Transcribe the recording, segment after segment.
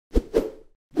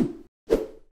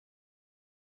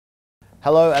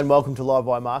Hello and welcome to Live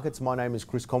Wire Markets. My name is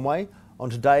Chris Conway. On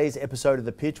today's episode of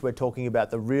The Pitch, we're talking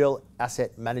about the Real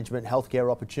Asset Management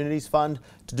Healthcare Opportunities Fund.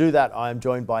 To do that, I am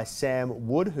joined by Sam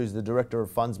Wood, who's the Director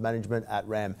of Funds Management at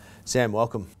RAM. Sam,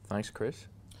 welcome. Thanks, Chris.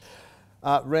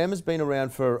 RAM has been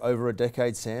around for over a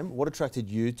decade, Sam. What attracted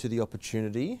you to the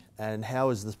opportunity and how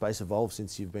has the space evolved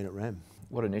since you've been at RAM?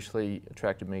 What initially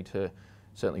attracted me to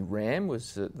certainly RAM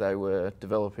was that they were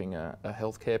developing a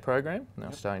healthcare program. They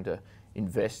were starting to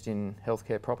invest in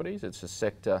healthcare properties. It's a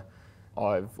sector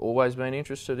I've always been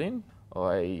interested in.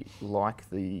 I like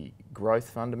the growth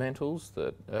fundamentals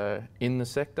that are in the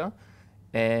sector,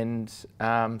 and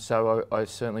so I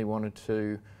certainly wanted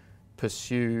to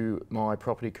pursue my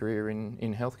property career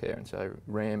in healthcare, and so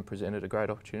RAM presented a great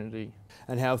opportunity.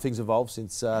 And how have things evolved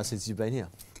since you've been here?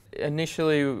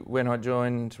 Initially, when I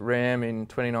joined RAM in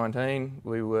 2019,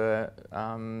 we were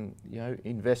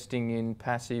investing in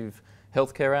passive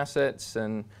healthcare assets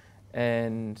and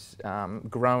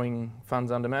growing funds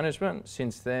under management.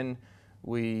 Since then,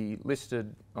 we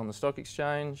listed on the stock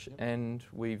exchange and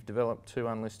we've developed two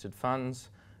unlisted funds,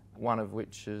 one of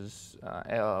which is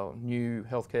our new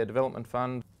healthcare development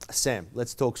fund. Sam,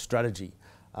 let's talk strategy.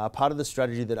 Part of the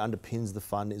strategy that underpins the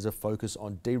fund is a focus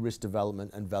on de-risk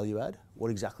development and value add.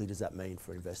 What exactly does that mean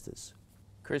for investors?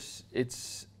 Chris,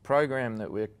 it's a program that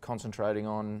we're concentrating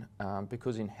on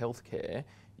because in healthcare,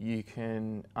 you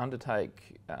can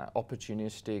undertake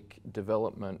opportunistic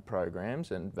development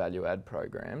programs and value add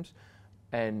programs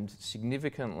and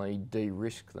significantly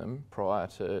de-risk them prior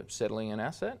to settling an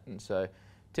asset. And so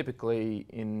typically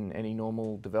in any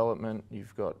normal development,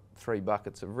 you've got three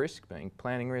buckets of risk, being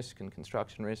planning risk and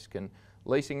construction risk and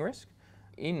leasing risk.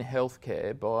 In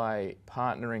healthcare, by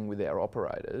partnering with our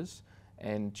operators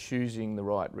and choosing the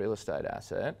right real estate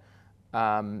asset,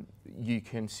 you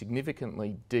can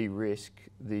significantly de-risk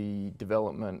the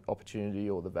development opportunity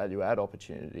or the value add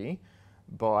opportunity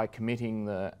by committing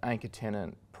the anchor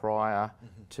tenant prior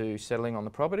to settling on the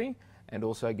property and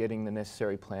also getting the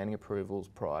necessary planning approvals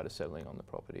prior to settling on the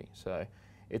property. So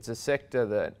it's a sector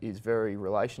that is very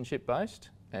relationship based,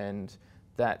 and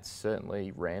that's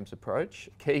certainly RAM's approach.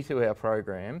 Key to our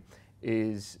program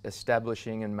is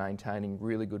establishing and maintaining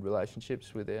really good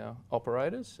relationships with our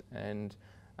operators and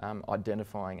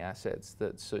identifying assets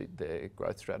that suit their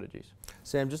growth strategies.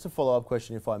 Sam, just a follow-up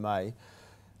question if I may.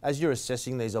 As you're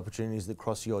assessing these opportunities that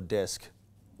cross your desk,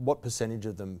 what percentage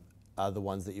of them are the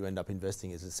ones that you end up investing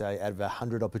in? Is it, say, out of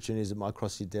 100 opportunities that might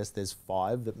cross your desk, there's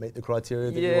 5 that meet the criteria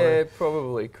that you want? Yeah,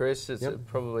 probably, Chris. It's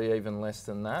probably even less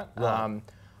than that. Right.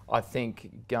 I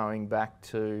think going back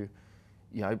to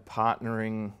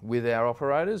partnering with our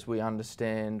operators, we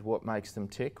understand what makes them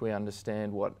tick, we understand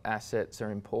what assets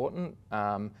are important.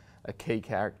 A key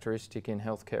characteristic in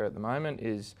healthcare at the moment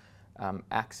is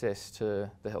access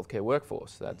to the healthcare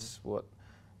workforce. That's what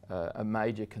a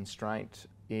major constraint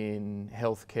in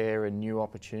healthcare and new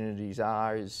opportunities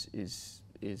are, is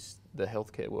the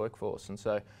healthcare workforce. And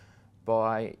so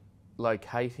by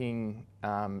locating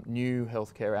new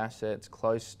healthcare assets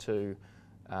close to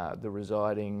the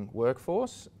residing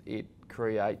workforce, it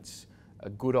creates a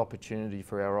good opportunity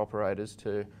for our operators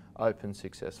to open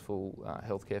successful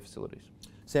healthcare facilities.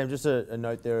 Sam, just a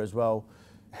note there as well.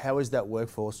 How is that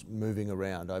workforce moving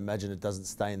around? I imagine it doesn't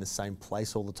stay in the same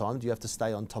place all the time. Do you have to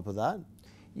stay on top of that?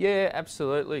 Yeah,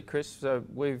 absolutely, Chris. So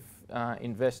we've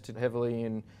invested heavily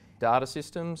in data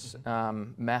systems,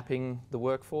 mapping the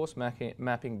workforce,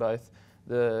 mapping both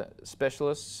the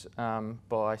specialists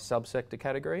by subsector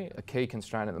category. A key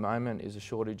constraint at the moment is a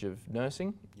shortage of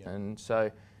nursing, and so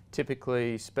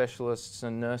typically specialists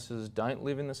and nurses don't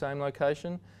live in the same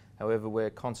location. However, we're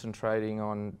concentrating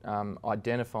on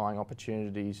identifying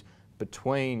opportunities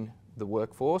between the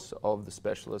workforce of the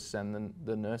specialists and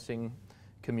the nursing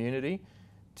community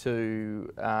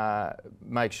to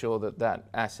make sure that that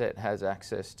asset has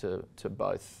access to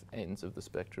both ends of the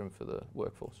spectrum for the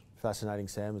workforce. Fascinating,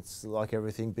 Sam. It's like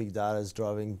everything, big data is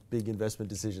driving big investment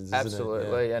decisions, isn't it?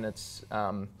 Absolutely, yeah. And it's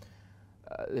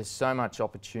there's so much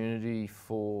opportunity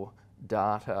for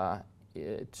data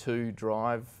to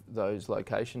drive those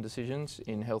location decisions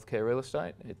in healthcare real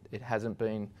estate. It hasn't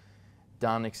been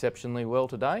done exceptionally well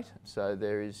to date, so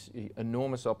there is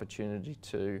enormous opportunity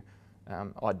to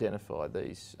identify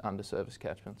these underserviced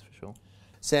catchments for sure.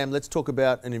 Sam, let's talk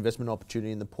about an investment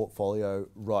opportunity in the portfolio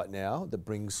right now that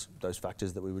brings those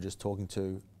factors that we were just talking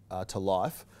to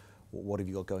life. What have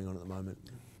you got going on at the moment?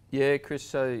 Yeah, Chris,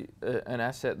 so an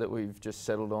asset that we've just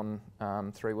settled on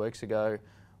 3 weeks ago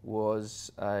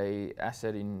was a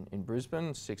asset in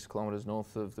Brisbane, 6 kilometres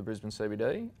north of the Brisbane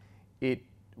CBD. It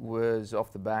was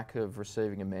off the back of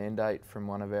receiving a mandate from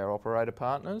one of our operator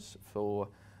partners for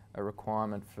a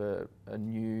requirement for a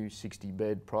new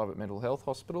 60-bed private mental health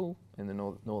hospital in the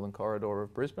northern corridor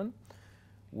of Brisbane.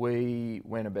 We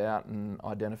went about and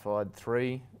identified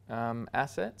 3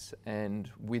 assets, and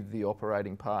with the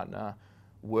operating partner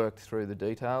worked through the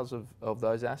details of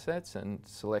those assets and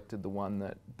selected the one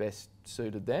that best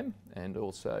suited them and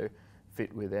also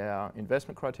fit with our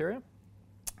investment criteria.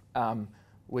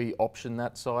 We optioned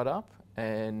that site up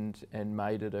and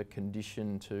made it a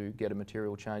condition to get a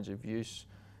material change of use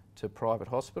to private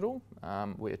hospital.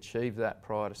 We achieved that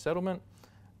prior to settlement,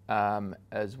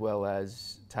 as well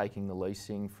as taking the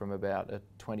leasing from about a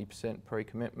 20%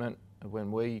 pre-commitment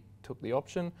when we took the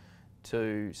option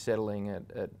to settling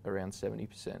at around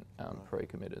 70%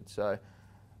 pre-committed. So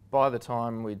by the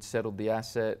time we'd settled the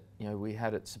asset, we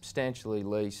had it substantially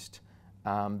leased,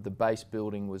 the base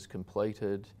building was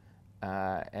completed,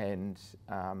 and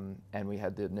we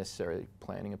had the necessary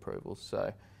planning approvals.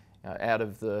 So out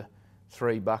of the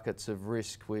 3 buckets of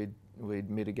risk, we'd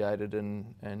mitigated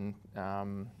and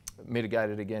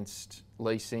mitigated against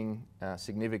leasing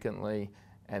significantly,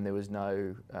 and there was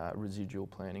no residual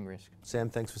planning risk. Sam,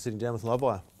 thanks for sitting down with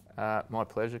Livewire. My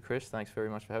pleasure, Chris. Thanks very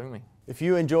much for having me. If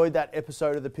you enjoyed that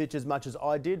episode of The Pitch as much as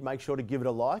I did, make sure to give it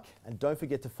a like, and don't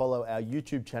forget to follow our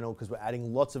YouTube channel because we're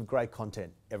adding lots of great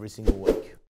content every single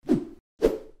week.